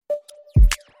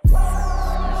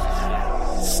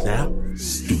Snap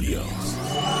Studios.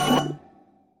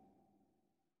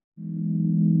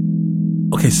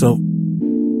 Okay, so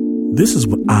this is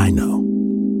what I know,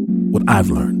 what I've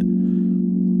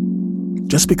learned.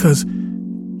 Just because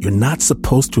you're not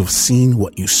supposed to have seen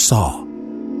what you saw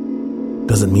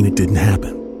doesn't mean it didn't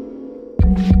happen.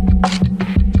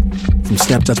 From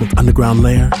Snap Judgment's underground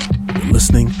lair, you're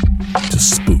listening to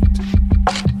Spooked.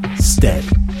 Stay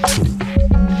tuned.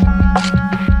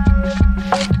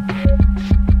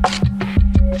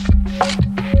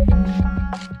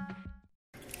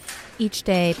 Each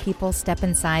day, people step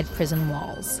inside prison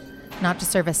walls, not to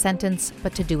serve a sentence,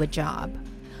 but to do a job.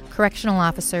 Correctional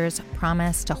officers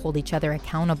promise to hold each other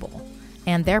accountable,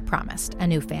 and they're promised a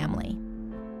new family.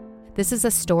 This is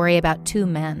a story about two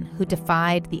men who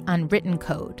defied the unwritten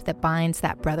code that binds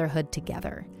that brotherhood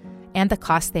together, and the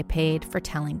cost they paid for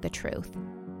telling the truth.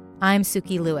 I'm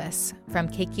Suki Lewis. From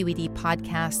KQED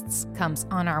Podcasts comes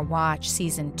On Our Watch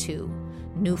Season 2,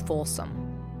 New Folsom.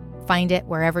 Find it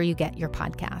wherever you get your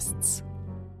podcasts.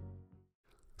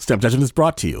 Snap Judgment is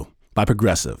brought to you by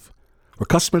Progressive, where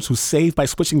customers who save by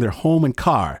switching their home and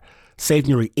car save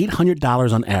nearly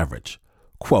 $800 on average.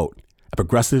 Quote at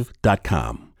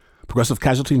Progressive.com. Progressive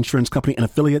Casualty Insurance Company and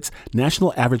affiliates,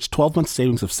 national average 12-month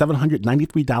savings of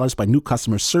 $793 by new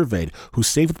customers surveyed who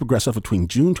saved with Progressive between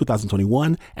June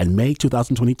 2021 and May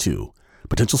 2022.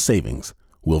 Potential savings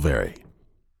will vary.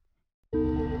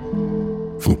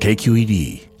 From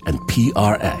KQED and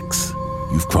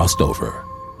PRX, you've crossed over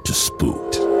to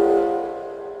Spooked.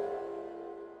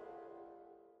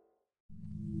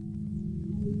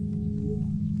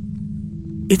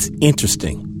 It's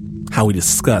interesting how we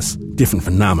discuss different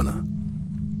phenomena.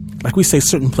 Like we say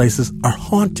certain places are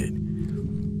haunted,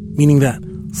 meaning that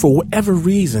for whatever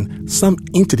reason, some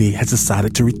entity has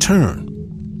decided to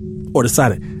return, or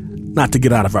decided not to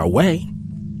get out of our way.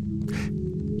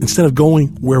 Instead of going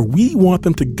where we want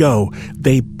them to go,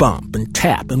 they bump and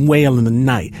tap and wail in the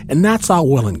night. And that's all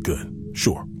well and good,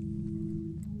 sure.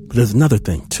 But there's another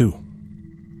thing, too.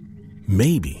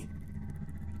 Maybe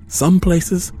some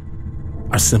places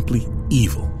are simply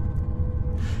evil.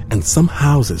 And some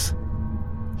houses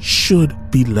should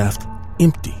be left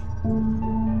empty.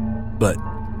 But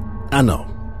I know,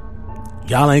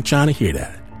 y'all ain't trying to hear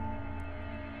that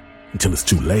until it's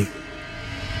too late.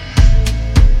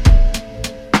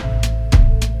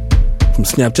 From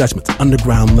Snap Judgment's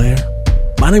underground lair,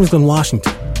 my name is Glenn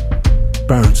Washington.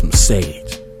 Burn some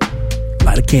sage.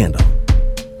 Light a candle.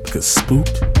 Because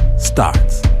Spooked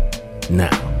starts now.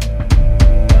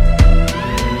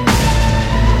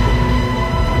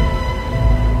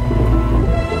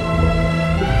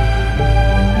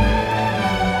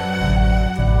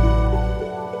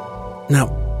 Now,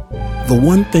 the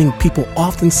one thing people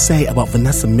often say about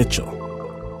Vanessa Mitchell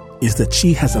is that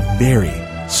she has a very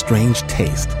strange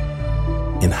taste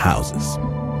in houses.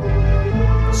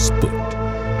 Spooked.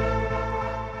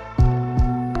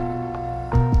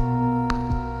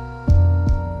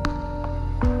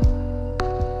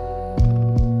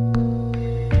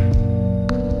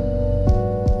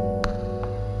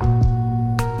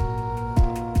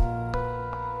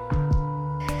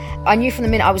 I knew from the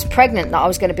minute I was pregnant that I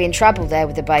was going to be in trouble there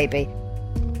with the baby.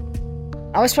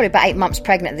 I was probably about 8 months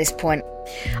pregnant at this point.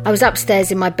 I was upstairs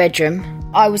in my bedroom.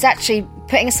 I was actually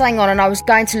putting something on and I was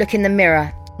going to look in the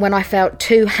mirror when I felt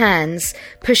two hands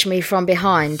push me from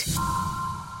behind.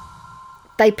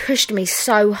 They pushed me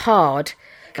so hard,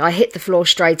 I hit the floor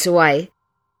straight away.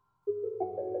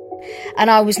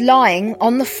 And I was lying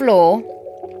on the floor,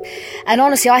 and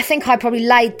honestly, I think I probably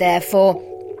laid there for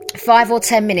 5 or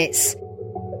 10 minutes.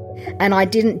 And I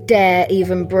didn't dare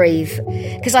even breathe,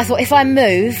 because I thought if I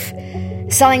move,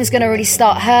 something's going to really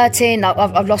start hurting.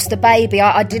 I've lost the baby.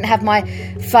 I didn't have my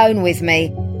phone with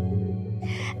me.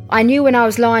 I knew when I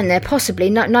was lying there, possibly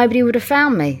nobody would have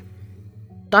found me.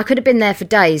 I could have been there for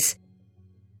days.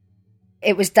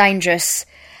 It was dangerous.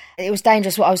 It was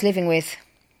dangerous what I was living with.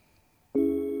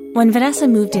 When Vanessa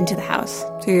moved into the house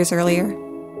 2 years earlier,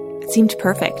 it seemed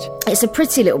perfect. It's a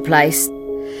pretty little place.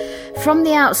 From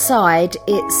the outside,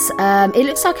 it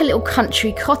looks like a little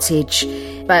country cottage,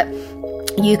 but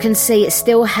you can see it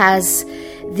still has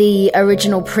the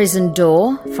original prison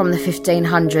door from the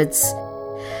 1500s.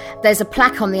 There's a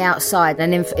plaque on the outside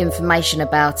and information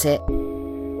about it.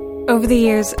 Over the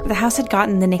years, the house had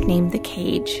gotten the nickname The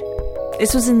Cage.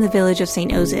 This was in the village of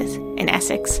St. Osyth in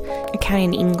Essex, a county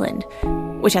in England,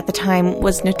 which at the time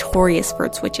was notorious for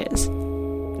its witches.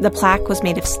 The plaque was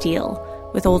made of steel,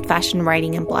 with old-fashioned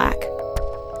writing in black.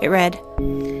 It read,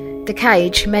 "The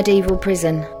Cage, Medieval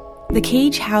Prison." The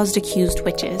cage housed accused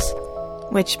witches,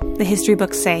 which, the history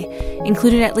books say,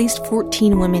 included at least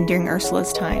 14 women during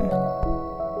Ursula's time.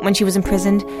 When she was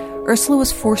imprisoned, Ursula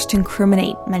was forced to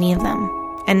incriminate many of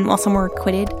them, and while some were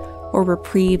acquitted or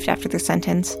reprieved after their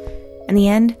sentence, in the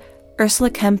end, Ursula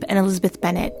Kemp and Elizabeth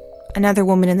Bennet, another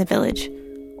woman in the village,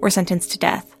 were sentenced to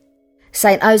death.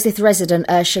 St. Osyth resident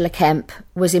Ursula Kemp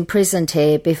was imprisoned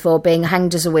here before being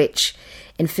hanged as a witch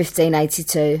in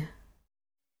 1582.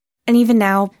 And even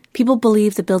now, people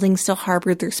believe the building still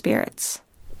harbored their spirits.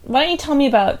 Why don't you tell me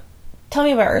about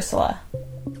Ursula?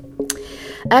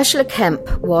 Ursula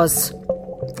Kemp was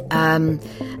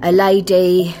a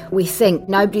lady, we think,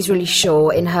 nobody's really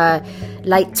sure, in her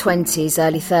late 20s,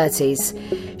 early 30s.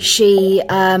 She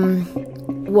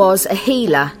was a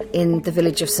healer in the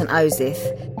village of St.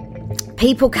 Osyth.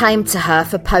 People came to her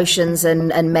for potions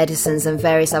and medicines and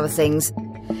various other things.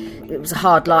 It was a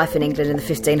hard life in England in the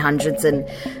 1500s, and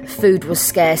food was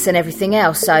scarce and everything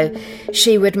else. So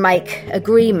she would make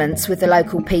agreements with the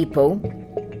local people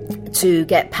to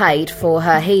get paid for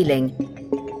her healing.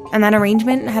 And that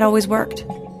arrangement had always worked.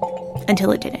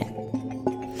 Until it didn't.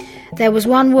 There was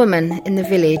one woman in the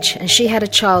village, and she had a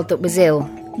child that was ill.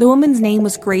 The woman's name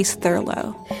was Grace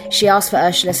Thurlow. She asked for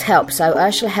Ursula's help, so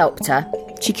Ursula helped her.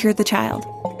 She cured the child.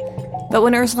 But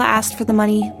when Ursula asked for the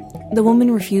money, the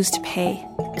woman refused to pay.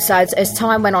 So as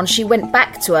time went on, she went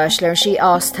back to Ursula and she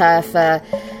asked her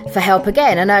for help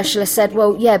again. And Ursula said,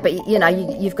 well, yeah, but,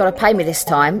 you've got to pay me this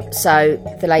time. So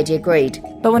the lady agreed.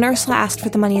 But when Ursula asked for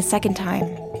the money a second time,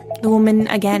 the woman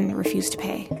again refused to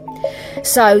pay.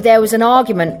 So there was an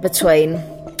argument between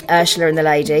Ursula and the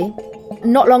lady.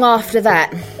 Not long after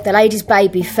that, the lady's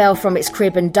baby fell from its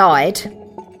crib and died.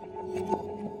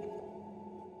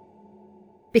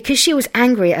 Because she was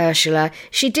angry at Ursula,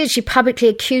 she publicly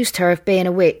accused her of being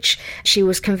a witch. She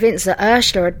was convinced that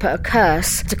Ursula had put a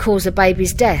curse to cause the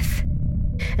baby's death.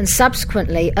 And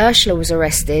subsequently, Ursula was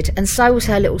arrested, and so was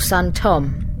her little son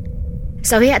Tom.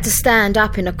 So he had to stand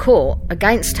up in a court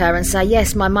against her and say,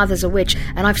 yes, my mother's a witch,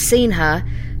 and I've seen her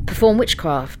perform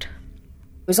witchcraft.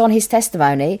 It was on his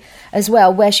testimony as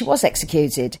well where she was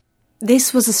executed.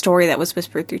 This was a story that was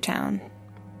whispered through town,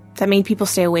 that made people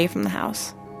stay away from the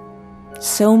house.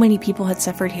 So many people had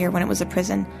suffered here when it was a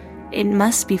prison. It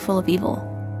must be full of evil.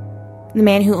 The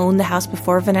man who owned the house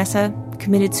before Vanessa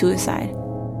committed suicide.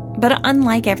 But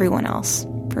unlike everyone else,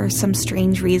 for some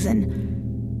strange reason,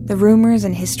 the rumors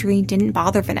and history didn't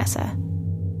bother Vanessa.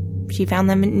 She found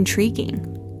them intriguing.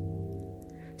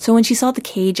 So when she saw the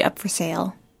cage up for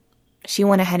sale, she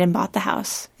went ahead and bought the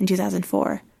house in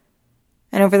 2004.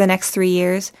 And over the next 3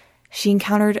 years, she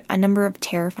encountered a number of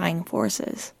terrifying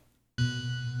forces.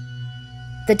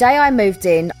 The day I moved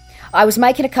in, I was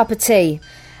making a cup of tea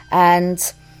and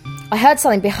I heard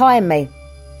something behind me.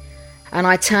 And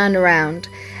I turned around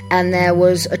and there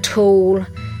was a tall,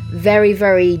 very,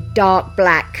 very dark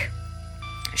black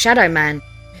shadow man.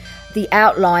 The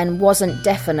outline wasn't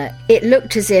definite. It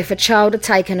looked as if a child had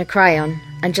taken a crayon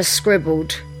and just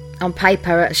scribbled on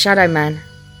paper at a shadow man.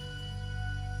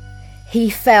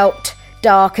 He felt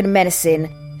dark and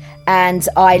menacing. And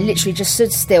I literally just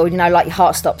stood still, like your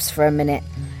heart stops for a minute.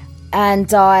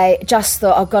 And I just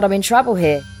thought, oh God, I'm in trouble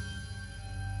here.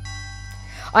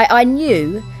 I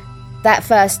knew that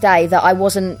first day that I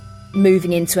wasn't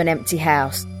moving into an empty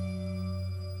house.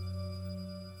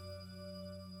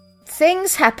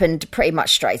 Things happened pretty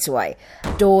much straight away.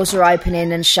 Doors were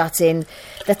opening and shutting.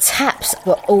 The taps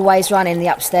were always running in the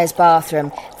upstairs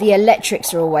bathroom. The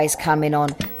electrics were always coming on,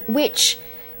 which...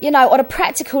 on a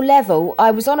practical level,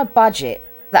 I was on a budget.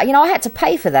 I had to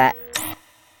pay for that.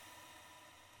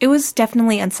 It was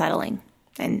definitely unsettling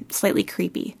and slightly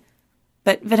creepy.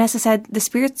 But Vanessa said the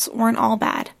spirits weren't all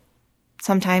bad.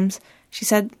 Sometimes, she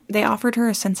said, they offered her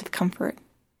a sense of comfort.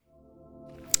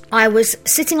 I was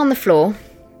sitting on the floor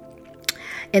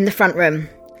in the front room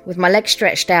with my legs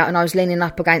stretched out and I was leaning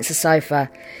up against the sofa.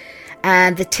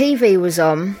 And the TV was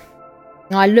on.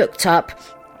 I looked up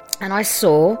and I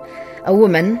saw a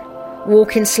woman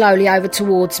walking slowly over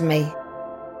towards me.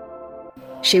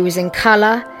 She was in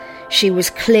colour, she was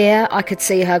clear, I could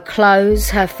see her clothes,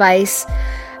 her face,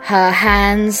 her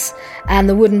hands, and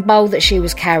the wooden bowl that she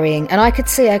was carrying, and I could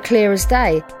see her clear as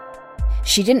day.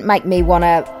 She didn't make me want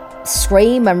to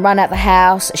scream and run out the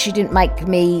house. She didn't make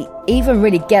me even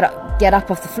really get up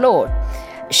off the floor.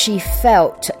 She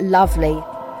felt lovely.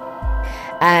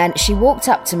 And she walked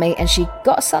up to me and she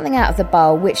got something out of the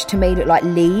bowl which to me looked like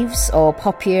leaves or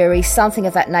potpourri, something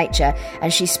of that nature,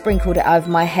 and she sprinkled it over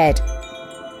my head.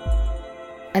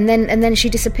 And then she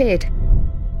disappeared.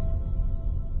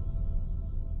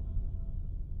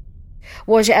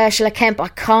 Was it Ursula Kemp? I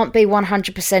can't be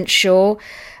 100% sure,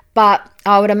 but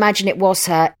I would imagine it was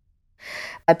her.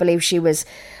 I believe she was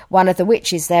one of the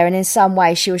witches there, and in some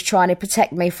way she was trying to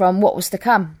protect me from what was to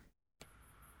come.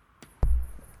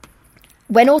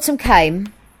 When autumn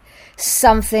came,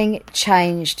 something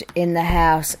changed in the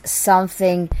house.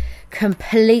 Something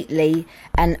completely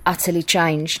and utterly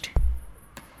changed.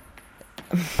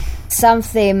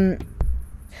 Something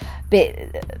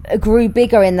grew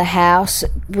bigger in the house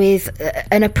with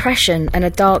an oppression and a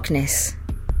darkness.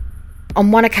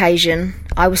 On one occasion,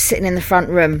 I was sitting in the front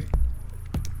room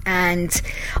and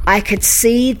I could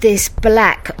see this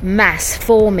black mass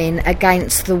forming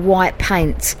against the white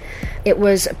paint. It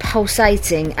was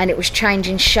pulsating and it was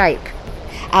changing shape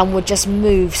and would just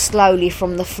move slowly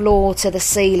from the floor to the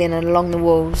ceiling and along the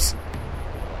walls.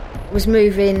 It was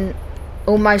moving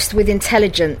almost with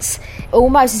intelligence,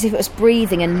 almost as if it was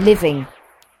breathing and living.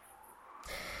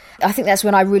 I think that's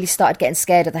when I really started getting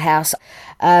scared of the house.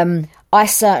 I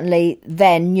certainly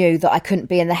then knew that I couldn't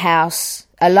be in the house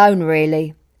alone,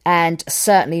 really, and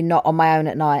certainly not on my own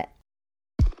at night.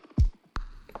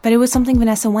 But it was something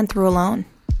Vanessa went through alone.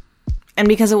 And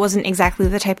because it wasn't exactly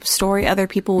the type of story other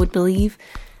people would believe,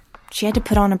 she had to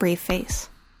put on a brave face.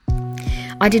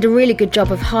 I did a really good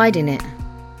job of hiding it.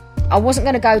 I wasn't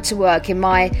going to go to work in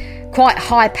my quite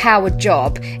high-powered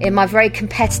job, in my very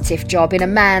competitive job in a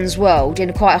man's world,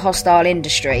 in quite a hostile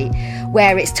industry,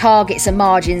 where it's targets and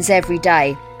margins every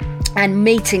day and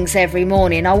meetings every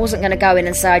morning. I wasn't going to go in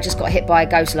and say I just got hit by a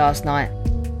ghost last night.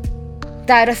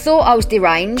 They would have thought I was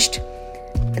deranged.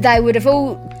 They would have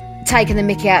all taken the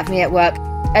mickey out of me at work,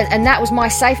 and that was my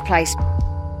safe place.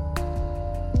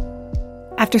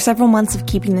 After several months of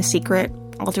keeping the secret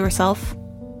all to herself,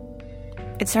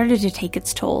 it started to take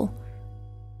its toll.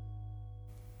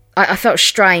 I felt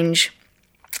strange.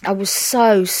 I was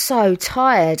so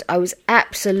tired. I was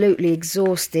absolutely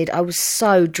exhausted. I was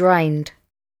so drained.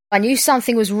 I knew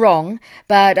something was wrong,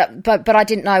 but I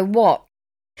didn't know what.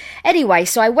 Anyway,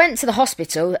 so I went to the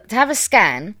hospital to have a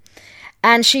scan,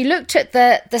 and she looked at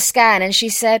the scan and she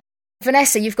said,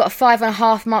 "Vanessa, you've got a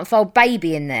 5.5-month-old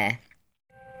baby in there."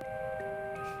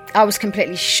 I was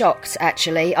completely shocked,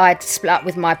 actually. I had split up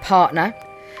with my partner,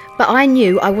 but I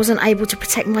knew I wasn't able to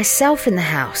protect myself in the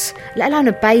house, let alone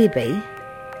a baby.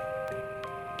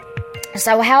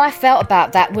 So how I felt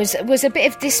about that was a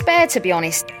bit of despair, to be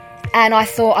honest. And I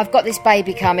thought, I've got this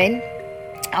baby coming.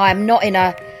 I'm not in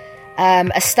a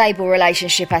stable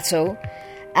relationship at all.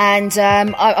 And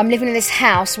I'm living in this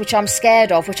house, which I'm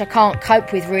scared of, which I can't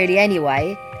cope with really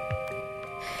anyway.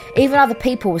 Even other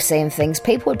people were seeing things.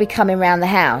 People would be coming around the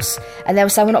house and they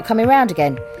would say, "We're not coming round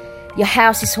again. Your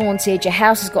house is haunted. Your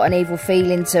house has got an evil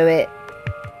feeling to it."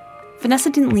 Vanessa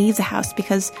didn't leave the house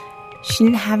because she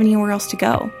didn't have anywhere else to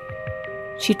go.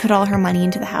 She'd put all her money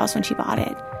into the house when she bought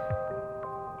it.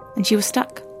 And she was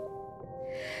stuck.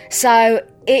 So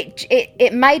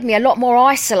it made me a lot more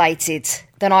isolated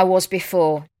than I was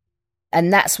before.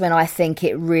 And that's when I think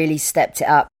it really stepped it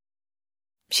up.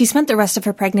 She spent the rest of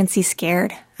her pregnancy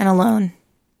scared and alone.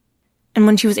 And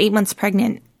when she was 8 months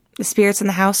pregnant, the spirits in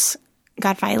the house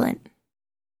got violent.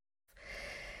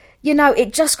 You know,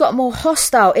 it just got more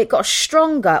hostile. It got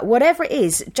stronger. Whatever it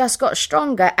is, it just got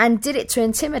stronger and did it to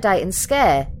intimidate and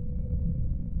scare.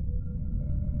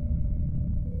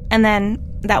 And then,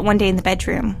 that one day in the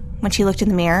bedroom, when she looked in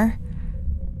the mirror,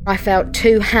 I felt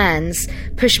 2 hands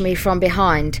push me from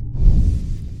behind.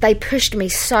 They pushed me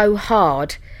so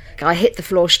hard, I hit the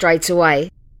floor straight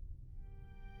away.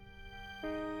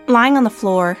 Lying on the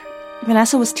floor,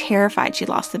 Vanessa was terrified she'd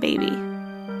lost the baby.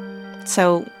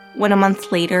 So, when a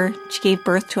month later she gave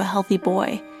birth to a healthy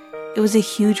boy, it was a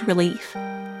huge relief.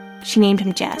 She named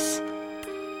him Jess.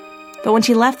 But when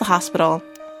she left the hospital,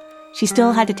 she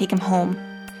still had to take him home,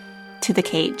 to the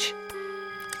cage.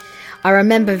 I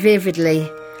remember vividly,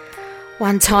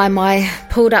 one time I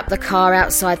pulled up the car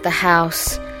outside the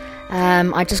house.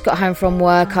 I just got home from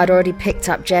work. I'd already picked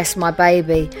up Jess, my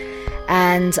baby,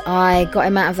 and I got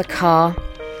him out of the car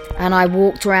and I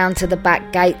walked around to the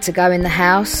back gate to go in the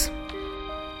house.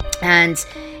 And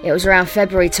it was around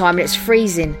February time and it's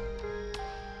freezing.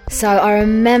 So I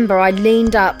remember I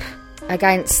leaned up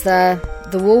against the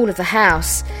wall of the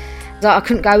house. I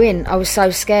couldn't go in. I was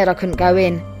so scared I couldn't go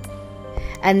in.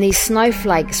 And these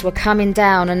snowflakes were coming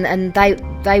down and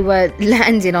they were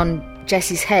landing on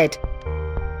Jesse's head.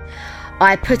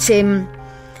 I put him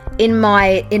in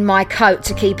my coat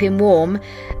to keep him warm,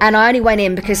 and I only went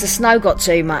in because the snow got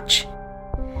too much.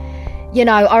 You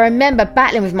know, I remember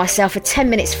battling with myself for 10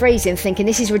 minutes freezing, thinking,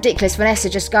 this is ridiculous, Vanessa,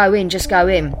 just go in.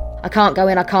 I can't go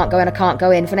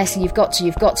in. Vanessa, you've got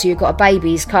a baby,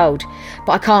 he's cold.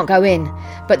 But I can't go in.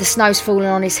 But the snow's falling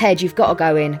on his head, you've got to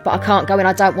go in. But I can't go in,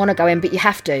 I don't want to go in, but you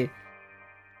have to.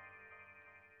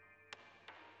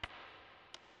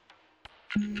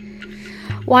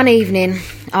 One evening,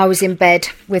 I was in bed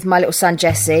with my little son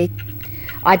Jesse.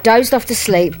 I dozed off to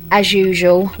sleep, as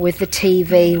usual, with the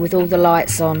TV, with all the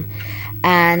lights on,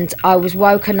 and I was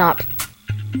woken up.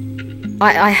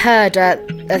 I heard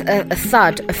a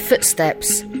thud of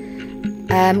footsteps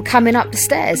coming up the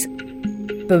stairs.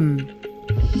 Boom,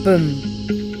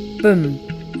 boom,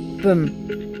 boom, boom.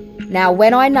 Now,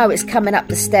 when I know it's coming up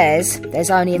the stairs, there's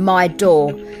only my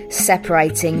door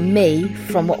separating me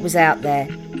from what was out there.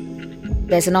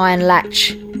 There's an iron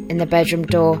latch in the bedroom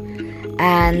door,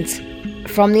 and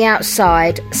from the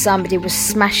outside, somebody was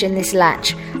smashing this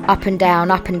latch up and down,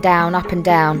 up and down, up and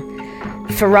down,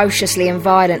 ferociously and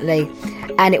violently.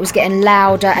 And it was getting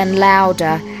louder and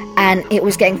louder, and it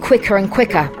was getting quicker and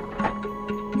quicker.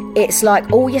 It's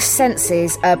like all your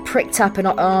senses are pricked up and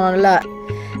on alert.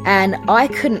 And I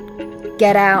couldn't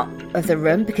get out of the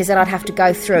room because then I'd have to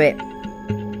go through it.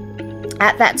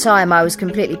 At that time, I was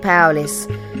completely powerless.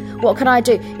 What can I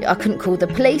do? I couldn't call the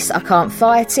police, I can't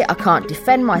fight it, I can't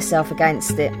defend myself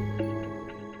against it.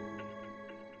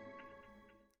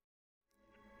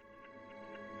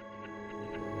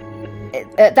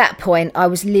 At that point, I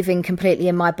was living completely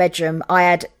in my bedroom. I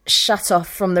had shut off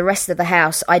from the rest of the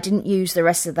house. I didn't use the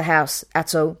rest of the house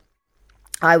at all.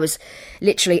 I was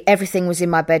literally, everything was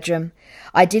in my bedroom.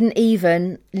 I didn't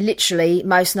even, literally,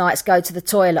 most nights go to the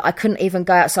toilet. I couldn't even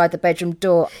go outside the bedroom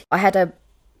door. I had a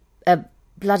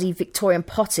bloody Victorian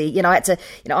potty, I had to,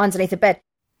 underneath the bed.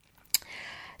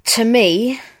 To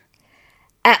me,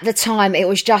 at the time, it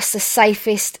was just the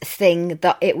safest thing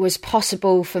that it was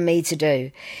possible for me to do.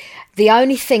 The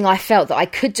only thing I felt that I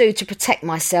could do to protect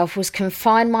myself was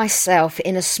confine myself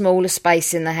in a smaller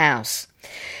space in the house.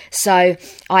 So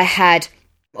I had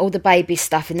all the baby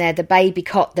stuff in there, the baby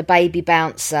cot, the baby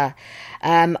bouncer.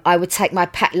 I would take my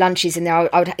packed lunches in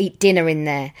there. I would eat dinner in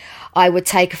there. I would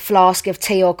take a flask of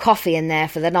tea or coffee in there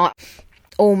for the night.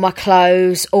 All my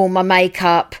clothes, all my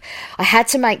makeup. I had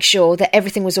to make sure that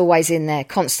everything was always in there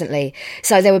constantly.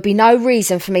 So there would be no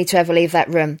reason for me to ever leave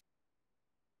that room.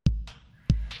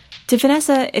 To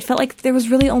Vanessa, it felt like there was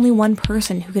really only one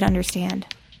person who could understand.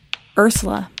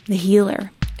 Ursula, the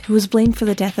healer, who was blamed for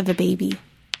the death of a baby.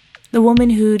 The woman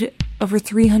who'd, over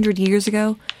 300 years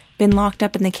ago, been locked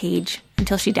up in the cage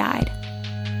until she died.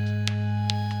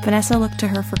 Vanessa looked to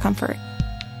her for comfort.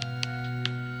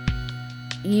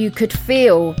 You could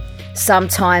feel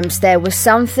sometimes there was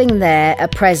something there, a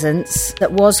presence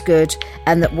that was good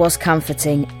and that was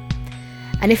comforting.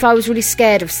 And if I was really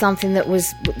scared of something that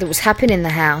was happening in the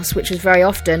house, which was very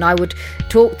often, I would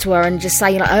talk to her and just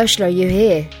say, Ursula, are you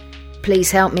here?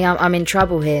 Please help me, I'm in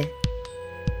trouble here.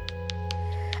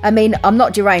 I mean, I'm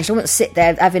not deranged. I wouldn't sit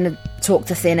there having to talk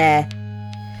to thin air.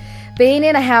 Being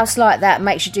in a house like that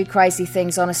makes you do crazy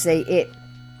things, honestly.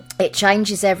 It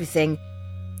changes everything.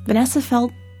 Vanessa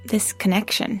felt this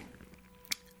connection.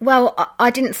 Well, I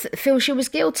didn't feel she was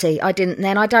guilty. I didn't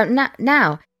then, I don't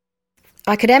now.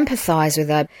 I could empathise with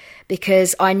her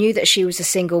because I knew that she was a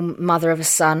single mother of a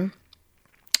son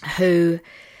who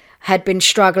had been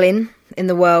struggling in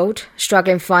the world,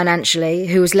 struggling financially,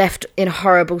 who was left in a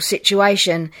horrible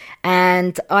situation.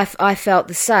 And I felt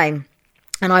the same.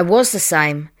 And I was the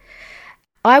same.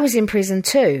 I was in prison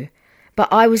too, but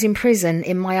I was in prison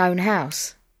in my own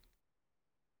house.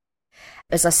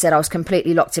 As I said, I was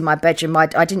completely locked in my bedroom. I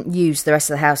didn't use the rest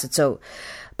of the house at all.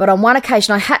 But on one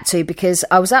occasion I had to because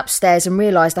I was upstairs and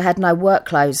realised I had no work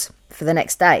clothes for the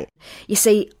next day. You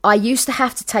see, I used to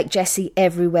have to take Jesse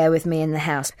everywhere with me in the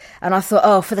house. And I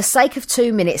thought, for the sake of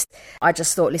 2 minutes, I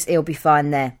just thought, he'll be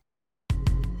fine there.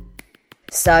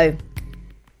 So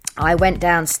I went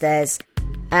downstairs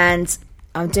and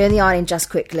I'm doing the ironing just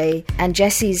quickly. And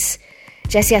Jesse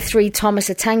had 3 Thomas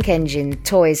the Tank Engine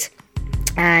toys.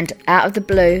 And out of the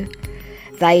blue,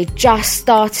 they just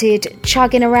started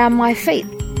chugging around my feet.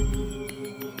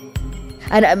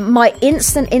 And my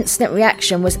instant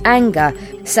reaction was anger.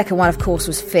 Second one, of course,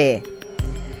 was fear.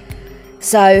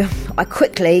 So I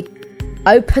quickly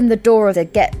opened the door to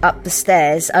get up the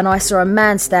stairs and I saw a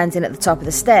man standing at the top of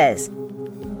the stairs.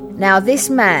 Now, this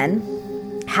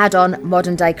man had on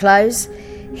modern day clothes.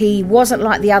 He wasn't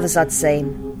like the others I'd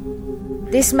seen.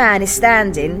 This man is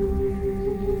standing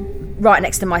right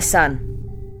next to my son.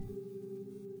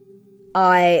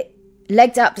 I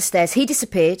legged up the stairs. He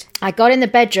disappeared. I got in the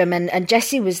bedroom and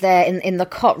Jesse was there in the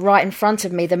cot right in front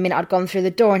of me the minute I'd gone through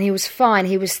the door, and he was fine.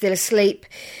 He was still asleep.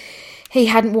 He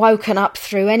hadn't woken up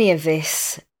through any of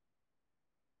this.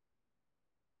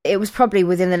 It was probably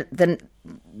within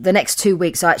the next 2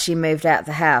 weeks I actually moved out of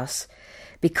the house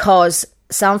because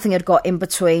something had got in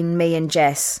between me and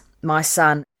Jess, my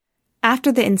son.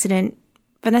 After the incident,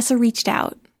 Vanessa reached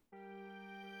out.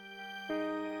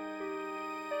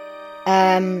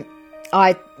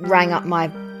 I rang up my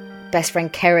best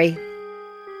friend Kerry,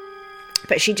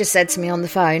 but she just said to me on the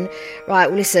phone, right,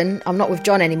 well, listen, I'm not with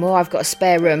John anymore, I've got a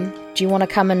spare room, do you want to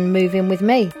come and move in with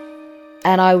me?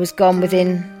 And I was gone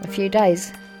within a few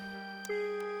days.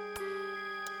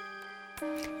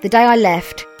 The day I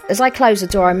left, as I closed the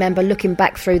door, I remember looking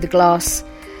back through the glass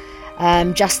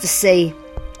just to see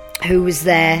who was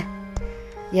there,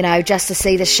 you know, just to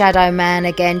see the shadow man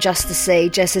again, just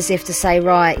as if to say,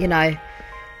 right, you know,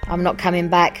 I'm not coming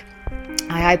back.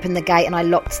 I opened the gate and I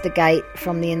locked the gate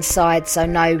from the inside so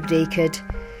nobody could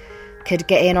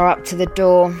get in or up to the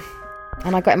door.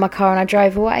 And I got in my car and I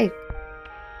drove away.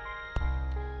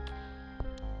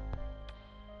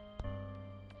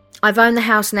 I've owned the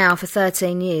house now for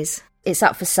 13 years. It's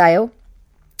up for sale.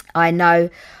 I know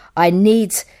I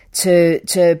need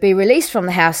to be released from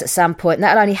the house at some point, and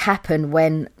that'll only happen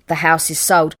when the house is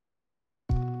sold.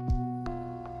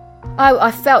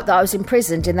 I felt that I was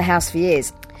imprisoned in the house for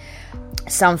years.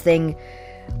 Something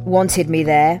wanted me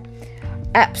there.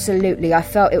 Absolutely, I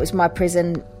felt it was my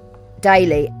prison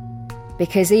daily,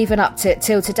 because even up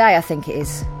till today, I think it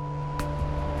is.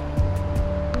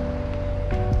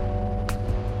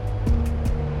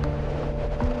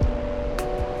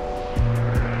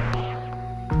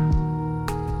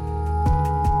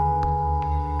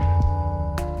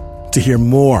 To hear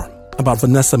more about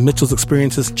Vanessa Mitchell's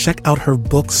experiences, check out her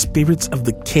book, Spirits of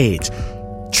the Cage,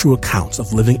 True Accounts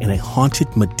of Living in a Haunted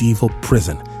Medieval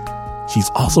Prison. She's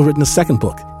also written a second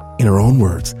book, in her own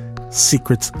words,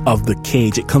 Secrets of the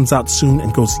Cage. It comes out soon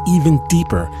and goes even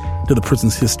deeper to the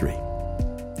prison's history.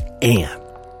 And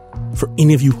for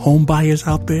any of you home buyers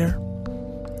out there,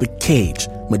 the Cage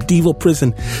Medieval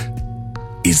Prison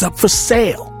is up for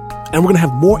sale. And we're going to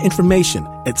have more information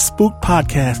at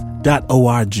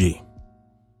spookpodcast.org.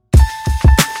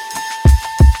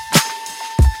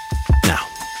 Now,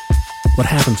 what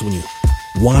happens when you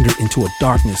wander into a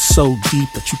darkness so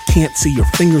deep that you can't see your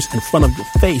fingers in front of your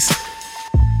face,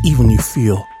 even when you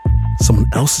feel someone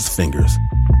else's fingers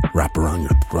wrap around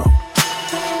your throat?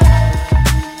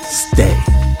 Stay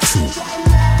tuned.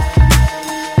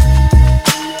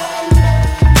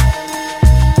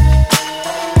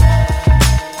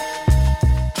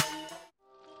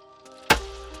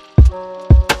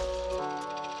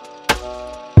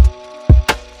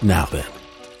 Now then,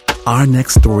 our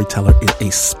next storyteller is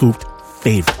a spooked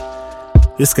favorite.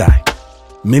 This guy,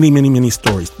 many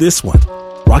stories. This one,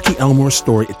 Rocky Elmore's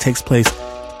story, it takes place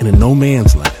in a no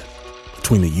man's land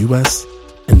between the U.S.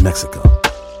 and Mexico.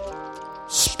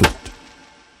 Spooked.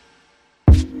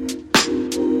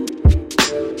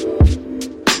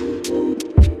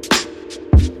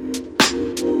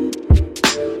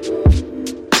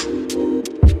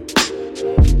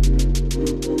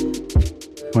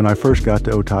 When I first got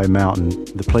to Otay Mountain,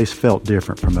 the place felt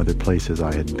different from other places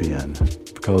I had been,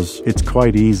 because it's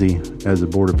quite easy as a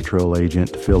Border Patrol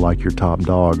agent to feel like you're top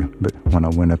dog. But when I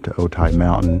went up to Otay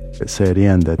Mountain, it set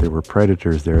in that there were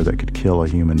predators there that could kill a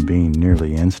human being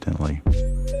nearly instantly.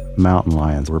 Mountain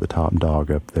lions were the top dog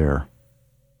up there.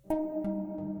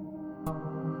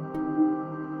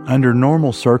 Under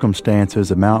normal circumstances,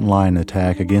 a mountain lion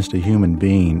attack against a human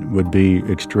being would be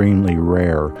extremely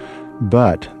rare.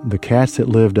 But the cats that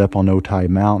lived up on Otay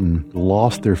Mountain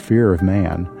lost their fear of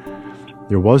man.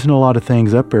 There wasn't a lot of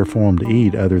things up there for them to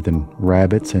eat other than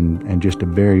rabbits and just a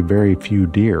very few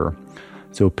deer.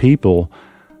 So people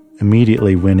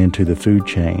immediately went into the food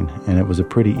chain, and it was a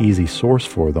pretty easy source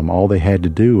for them. All they had to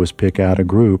do was pick out a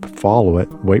group, follow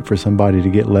it, wait for somebody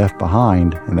to get left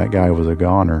behind, and that guy was a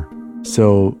goner.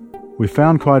 So we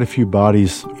found quite a few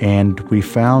bodies, and we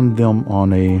found them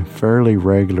on a fairly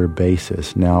regular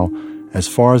basis. Now, as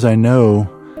far as I know,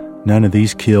 none of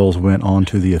these kills went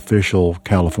onto the official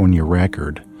California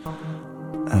record.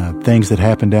 Things that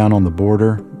happen down on the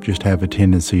border just have a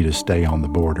tendency to stay on the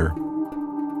border.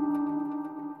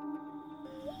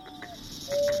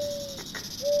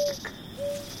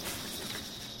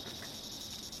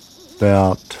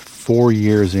 About 4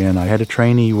 years in, I had a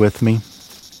trainee with me.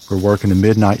 We're working a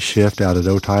midnight shift out at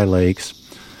Otay Lakes.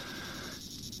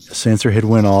 A sensor had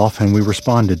went off and we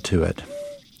responded to it.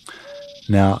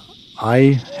 Now,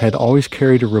 I had always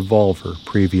carried a revolver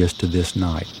previous to this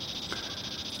night,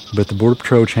 but the Border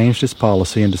Patrol changed its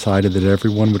policy and decided that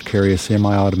everyone would carry a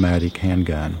semi-automatic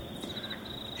handgun.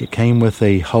 It came with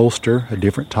a holster, a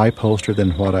different type holster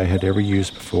than what I had ever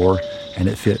used before, and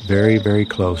it fit very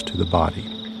close to the body.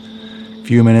 A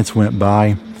few minutes went by,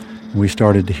 and we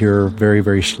started to hear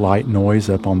very slight noise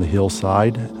up on the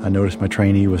hillside. I noticed my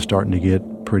trainee was starting to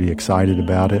get pretty excited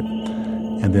about it.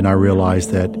 And then I realized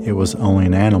that it was only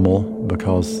an animal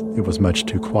because it was much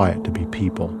too quiet to be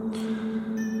people.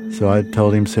 So I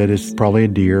told him, said, it's probably a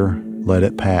deer, let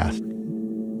it pass.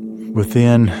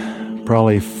 Within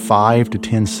probably 5 to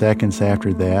 10 seconds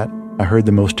after that, I heard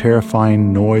the most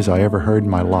terrifying noise I ever heard in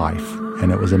my life,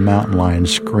 and it was a mountain lion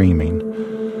screaming.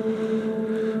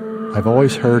 I've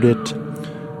always heard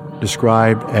it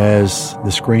described as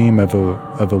the scream of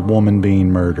a woman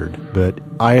being murdered, but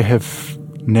I have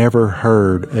never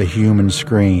heard a human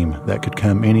scream that could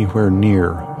come anywhere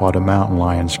near what a mountain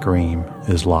lion scream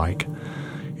is like.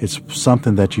 It's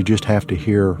something that you just have to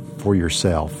hear for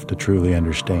yourself to truly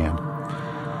understand.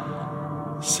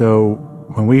 So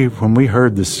when we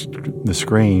heard the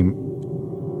scream,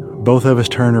 both of us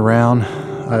turned around.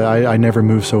 I never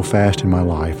moved so fast in my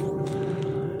life.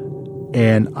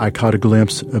 And I caught a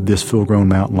glimpse of this full-grown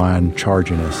mountain lion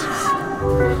charging us.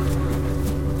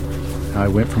 I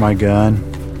went for my gun,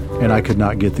 and I could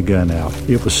not get the gun out.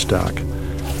 It was stuck.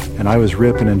 And I was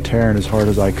ripping and tearing as hard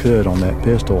as I could on that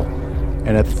pistol,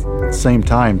 and at the same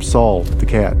time saw the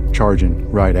cat charging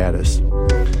right at us.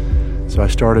 So I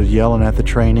started yelling at the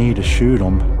trainee to shoot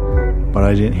him, but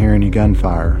I didn't hear any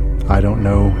gunfire. I don't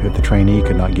know if the trainee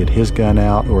could not get his gun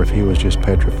out or if he was just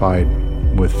petrified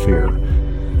with fear.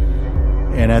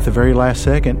 And at the very last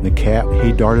second, the cat,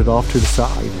 he darted off to the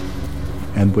side.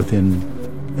 And within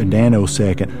a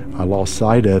nanosecond, I lost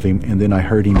sight of him, and then I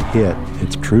heard him hit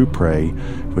its true prey,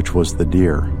 which was the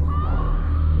deer.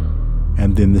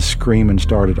 And then the screaming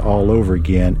started all over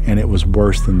again, and it was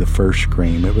worse than the first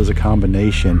scream. It was a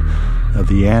combination of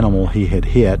the animal he had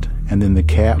hit, and then the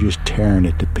cat just tearing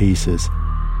it to pieces.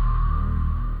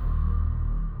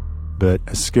 But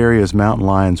as scary as mountain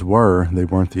lions were, they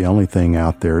weren't the only thing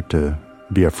out there to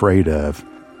be afraid of.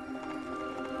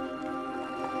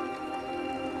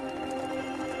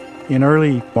 In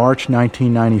early March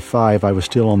 1995, I was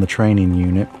still on the training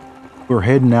unit. We were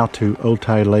heading out to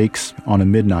Otay Lakes on a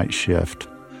midnight shift.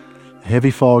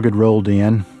 Heavy fog had rolled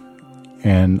in,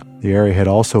 and the area had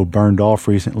also burned off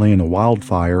recently in a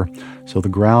wildfire, so the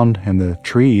ground and the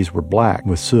trees were black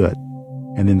with soot,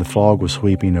 and then the fog was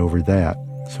sweeping over that.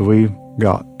 So we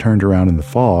got turned around in the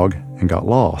fog and got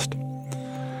lost.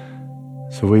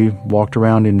 So we walked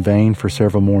around in vain for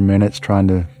several more minutes trying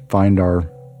to find our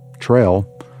trail.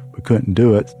 We couldn't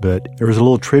do it, but there was a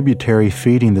little tributary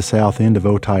feeding the south end of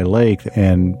Otay Lake,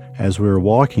 and as we were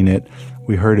walking it,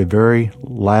 we heard a very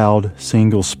loud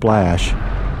single splash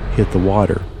hit the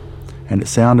water. And it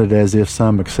sounded as if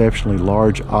some exceptionally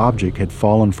large object had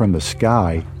fallen from the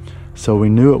sky, so we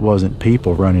knew it wasn't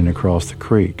people running across the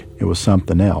creek. It was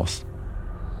something else.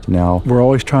 Now, we're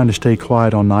always trying to stay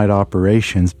quiet on night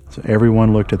operations, so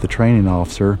everyone looked at the training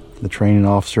officer. The training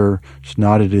officer just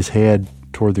nodded his head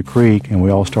toward the creek, and we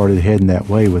all started heading that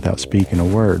way without speaking a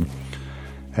word.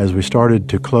 As we started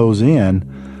to close in,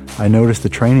 I noticed the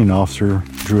training officer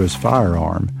drew his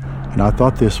firearm, and I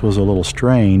thought this was a little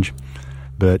strange,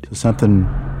 but something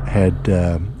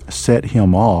had set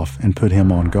him off and put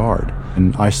him on guard.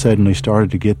 And I suddenly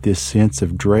started to get this sense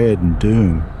of dread and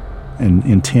doom and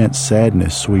intense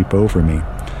sadness sweep over me.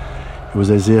 It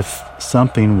was as if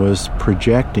something was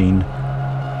projecting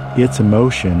its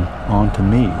emotion onto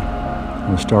me. It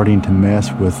was starting to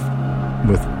mess with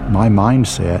my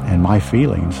mindset and my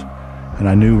feelings. And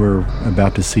I knew we were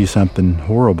about to see something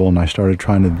horrible, and I started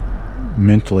trying to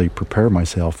mentally prepare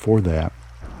myself for that.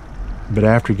 But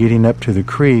after getting up to the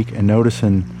creek and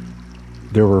noticing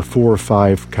there were 4 or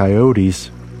 5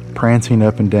 coyotes prancing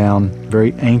up and down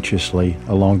very anxiously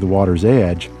along the water's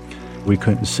edge, we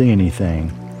couldn't see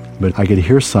anything. But I could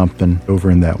hear something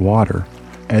over in that water,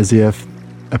 as if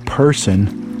a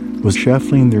person was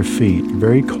shuffling their feet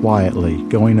very quietly,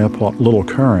 going up what little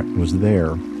current was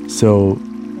there. So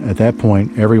at that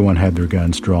point, everyone had their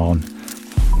guns drawn.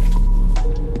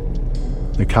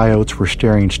 The coyotes were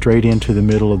staring straight into the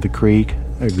middle of the creek,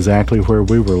 exactly where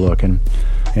we were looking,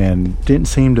 and didn't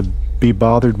seem to be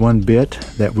bothered one bit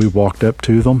that we walked up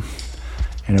to them,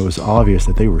 and it was obvious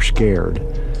that they were scared.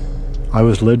 I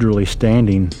was literally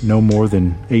standing no more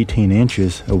than 18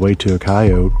 inches away to a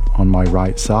coyote on my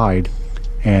right side,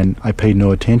 and I paid no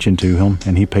attention to him,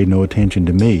 and he paid no attention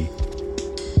to me.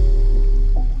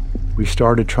 We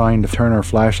started trying to turn our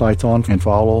flashlights on and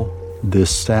follow this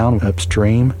sound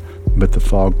upstream, but the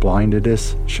fog blinded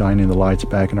us, shining the lights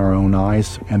back in our own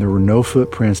eyes, and there were no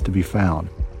footprints to be found.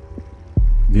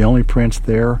 The only prints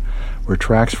there were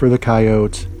tracks for the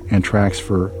coyotes and tracks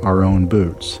for our own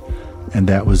boots, and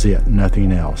that was it,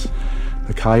 nothing else.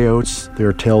 The coyotes,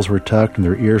 their tails were tucked and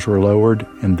their ears were lowered,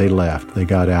 and they left. They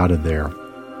got out of there.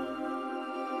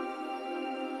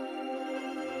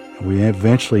 We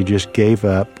eventually just gave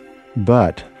up,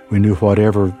 but we knew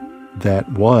whatever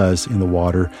that was in the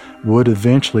water would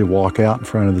eventually walk out in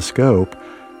front of the scope.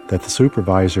 that the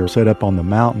supervisor set up on the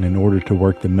mountain in order to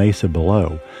work the mesa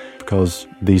below, because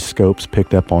these scopes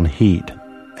picked up on heat.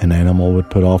 An animal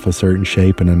would put off a certain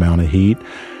shape and amount of heat.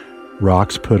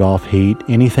 Rocks put off heat.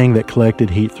 Anything that collected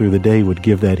heat through the day would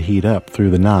give that heat up through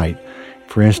the night.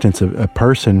 For instance, a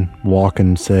person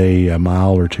walking, say, a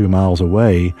mile or 2 miles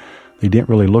away, they didn't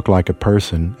really look like a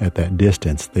person at that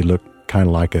distance. They looked kind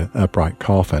of like an upright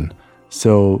coffin.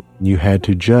 So you had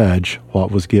to judge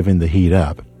what was giving the heat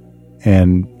up.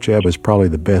 And Jeb was probably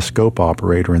the best scope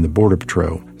operator in the Border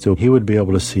Patrol. So he would be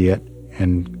able to see it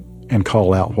and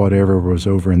call out whatever was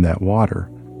over in that water.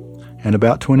 And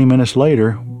about 20 minutes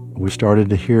later, we started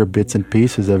to hear bits and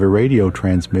pieces of a radio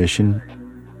transmission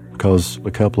because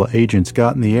a couple of agents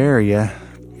got in the area,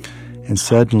 and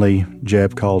suddenly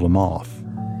Jeb called them off.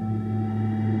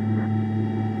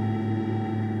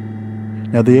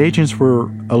 Now, the agents were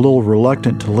a little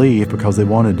reluctant to leave because they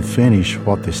wanted to finish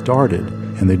what they started,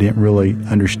 and they didn't really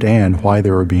understand why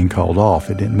they were being called off.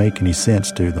 It didn't make any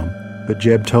sense to them. But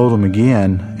Jeb told them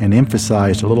again and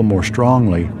emphasized a little more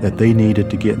strongly that they needed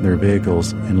to get in their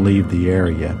vehicles and leave the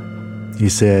area. He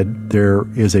said, "There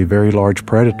is a very large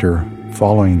predator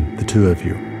following the two of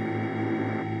you."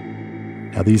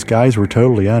 Now, these guys were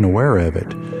totally unaware of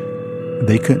it.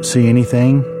 They couldn't see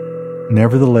anything.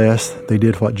 Nevertheless, they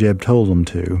did what Jeb told them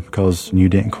to, because you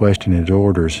didn't question his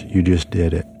orders, you just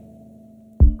did it.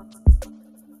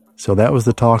 So that was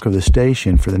the talk of the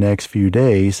station for the next few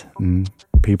days, and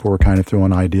people were kind of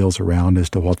throwing ideas around as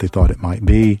to what they thought it might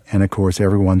be, and of course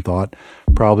everyone thought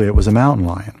probably it was a mountain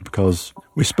lion, because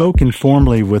we spoke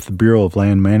informally with the Bureau of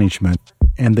Land Management,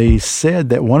 and they said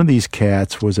that one of these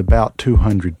cats was about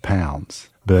 200 pounds.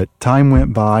 But time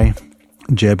went by,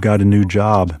 Jeb got a new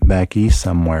job back east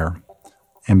somewhere.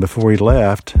 And before he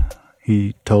left,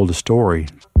 he told a story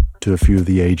to a few of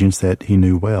the agents that he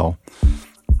knew well.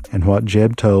 And what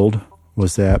Jeb told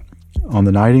was that on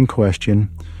the night in question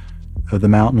of the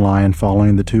mountain lion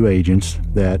following the two agents,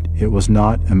 that it was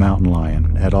not a mountain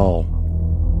lion at all.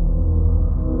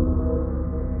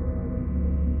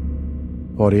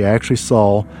 What he actually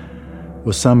saw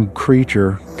was some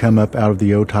creature come up out of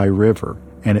the Otay River,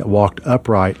 and it walked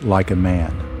upright like a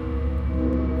man.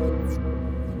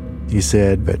 He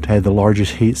said it had the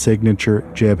largest heat signature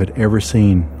Jeb had ever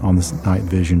seen on the night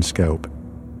vision scope.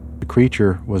 The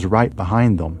creature was right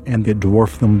behind them, and it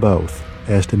dwarfed them both,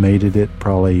 estimated it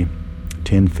probably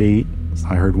 10 feet.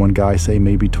 I heard one guy say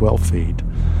maybe 12 feet.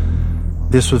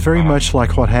 This was very much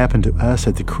like what happened to us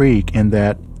at the creek, in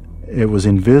that it was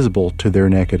invisible to their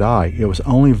naked eye. It was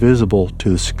only visible to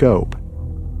the scope.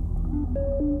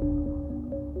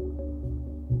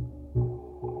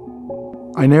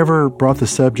 I never brought the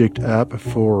subject up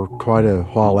for quite a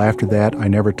while after that. I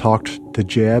never talked to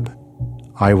Jeb.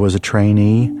 I was a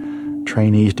trainee.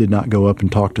 Trainees did not go up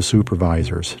and talk to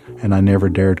supervisors, and I never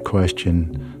dared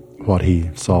question what he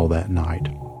saw that night.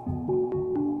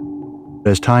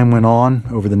 As time went on,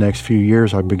 over the next few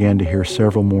years, I began to hear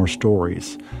several more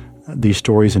stories. These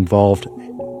stories involved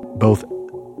both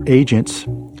agents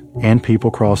and people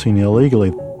crossing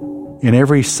illegally. In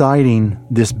every sighting,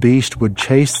 this beast would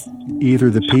chase either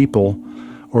the people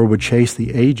or would chase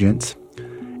the agents,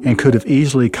 and could have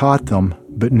easily caught them,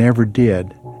 but never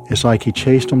did. It's like he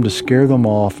chased them to scare them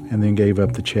off and then gave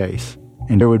up the chase.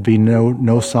 And there would be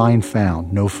no sign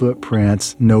found, no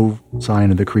footprints, no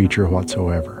sign of the creature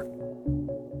whatsoever.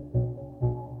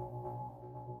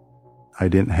 I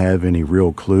didn't have any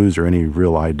real clues or any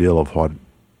real idea of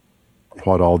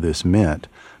what all this meant.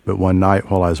 But one night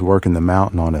while I was working the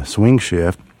mountain on a swing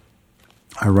shift,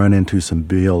 I run into some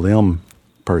BLM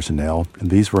personnel, and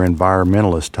these were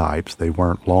environmentalist types. They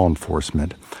weren't law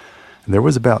enforcement. And there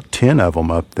was about 10 of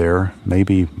them up there,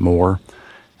 maybe more,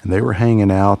 and they were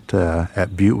hanging out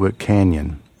at Butewick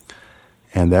Canyon.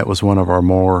 And that was one of our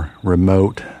more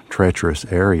remote, treacherous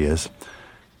areas.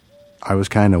 I was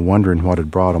kind of wondering what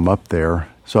had brought them up there.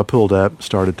 So I pulled up,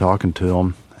 started talking to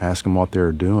them, asked them what they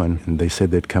were doing, and they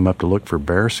said they'd come up to look for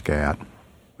bear scat,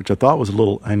 which I thought was a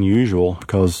little unusual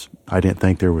because I didn't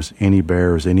think there was any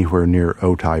bears anywhere near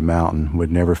Otay Mountain.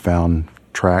 We'd never found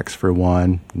tracks for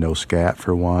one, no scat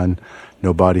for one.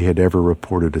 Nobody had ever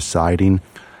reported a sighting.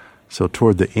 So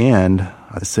toward the end,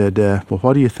 I said, well,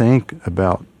 what do you think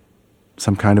about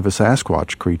some kind of a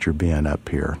Sasquatch creature being up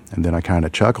here? And then I kind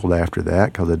of chuckled after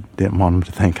that because I didn't want them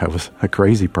to think I was a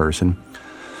crazy person.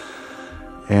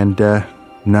 And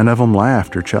none of them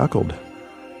laughed or chuckled.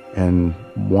 And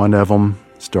one of them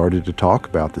started to talk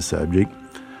about the subject,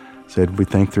 said, we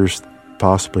think there's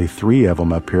possibly 3 of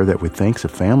them up here that we think's a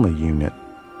family unit,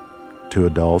 2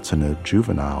 adults and a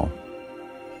juvenile.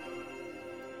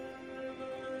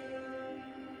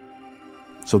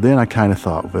 So then I kind of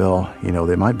thought, well,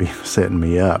 they might be setting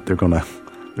me up.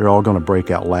 They're all going to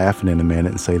break out laughing in a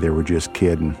minute and say they were just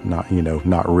kidding.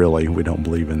 Not really. We don't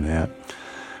believe in that.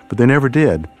 But they never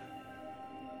did.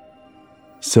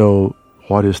 So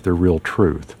what is the real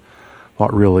truth?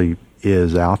 What really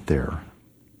is out there?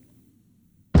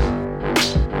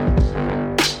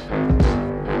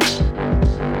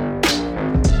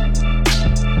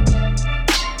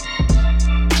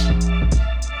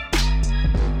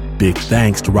 Big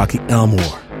thanks to Rocky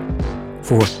Elmore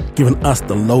for giving us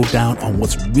the lowdown on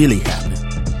what's really happening.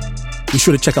 Be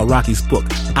sure to check out Rocky's book,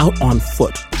 Out on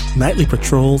Foot, Nightly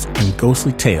Patrols and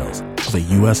Ghostly Tales of a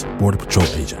U.S. Border Patrol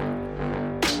Agent.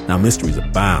 Now, mysteries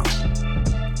abound.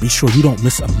 Be sure you don't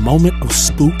miss a moment of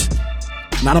Spooked.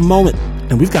 Not a moment.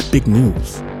 And we've got big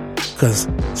news. Because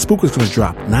Spook is going to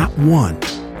drop not 1,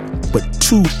 but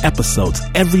 2 episodes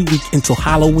every week until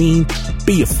Halloween.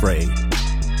 Be afraid.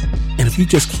 And if you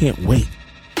just can't wait,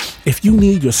 if you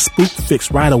need your Spook fix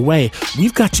right away,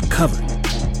 we've got you covered.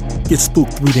 Get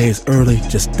Spooked 3 days early.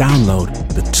 Just download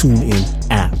the TuneIn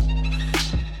app.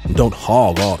 And don't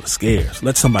hog all the scares.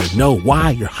 Let somebody know why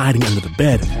you're hiding under the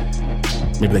bed.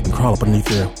 Maybe they can crawl up underneath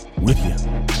there with you.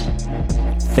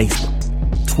 Facebook,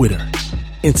 Twitter,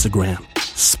 Instagram,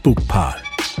 SpookPod.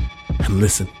 And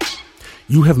listen,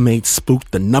 you have made Spooked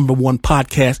the #1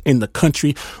 podcast in the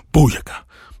country. Booyaka.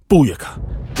 Booyaka.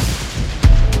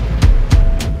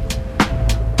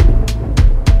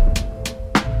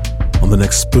 On the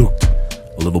next Spooked,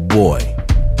 a little boy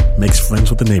makes friends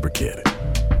with the neighbor kid.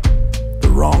 The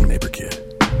wrong neighbor kid.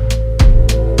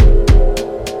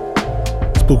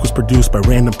 Spook was produced by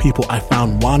random people I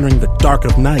found wandering the dark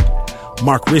of night.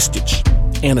 Mark Ristich,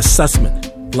 Anna Sussman,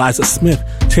 Liza Smith,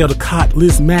 Taylor Cott,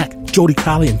 Liz Mack, Jody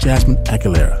Colley, and Jasmine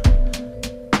Aguilera.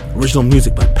 Original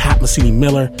music by Pat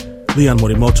Mesiti-Miller, Leon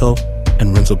Morimoto,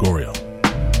 and Renzo Gorio.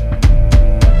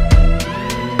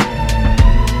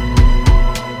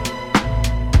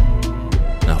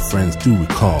 Now, friends, do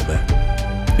recall that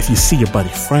if you see your buddy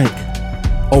Frank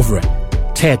over at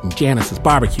Ted and Janice's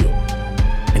barbecue,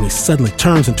 and he suddenly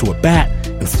turns into a bat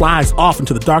and flies off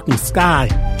into the darkening sky,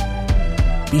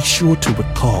 be sure to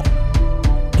recall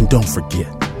and don't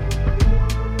forget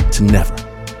to never,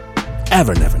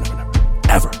 ever, never, never, never,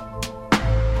 ever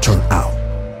turn out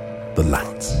the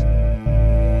lights.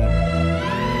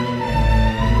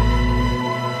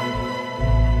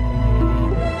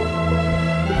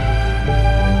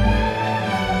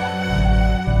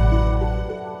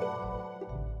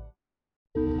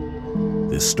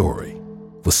 This story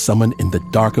was Summoned in the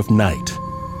Dark of Night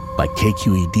by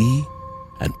KQED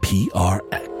and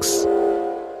PRX.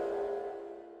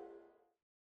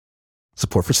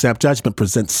 Support for Snap Judgment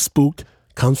presents Spooked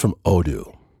comes from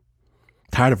Odoo.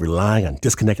 Tired of relying on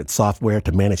disconnected software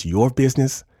to manage your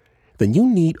business? Then you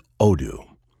need Odoo.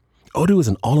 Odoo is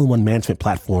an all-in-one management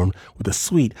platform with a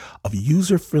suite of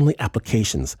user-friendly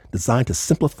applications designed to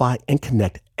simplify and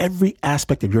connect every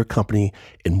aspect of your company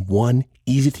in one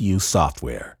easy-to-use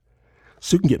software,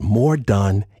 so you can get more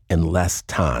done in less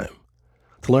time.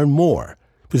 To learn more,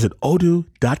 visit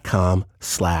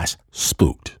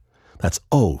odoo.com/spooked. That's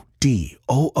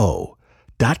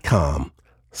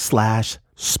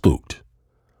odoo.com/spooked.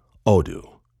 Odoo,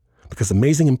 because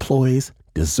amazing employees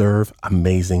deserve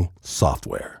amazing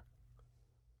software.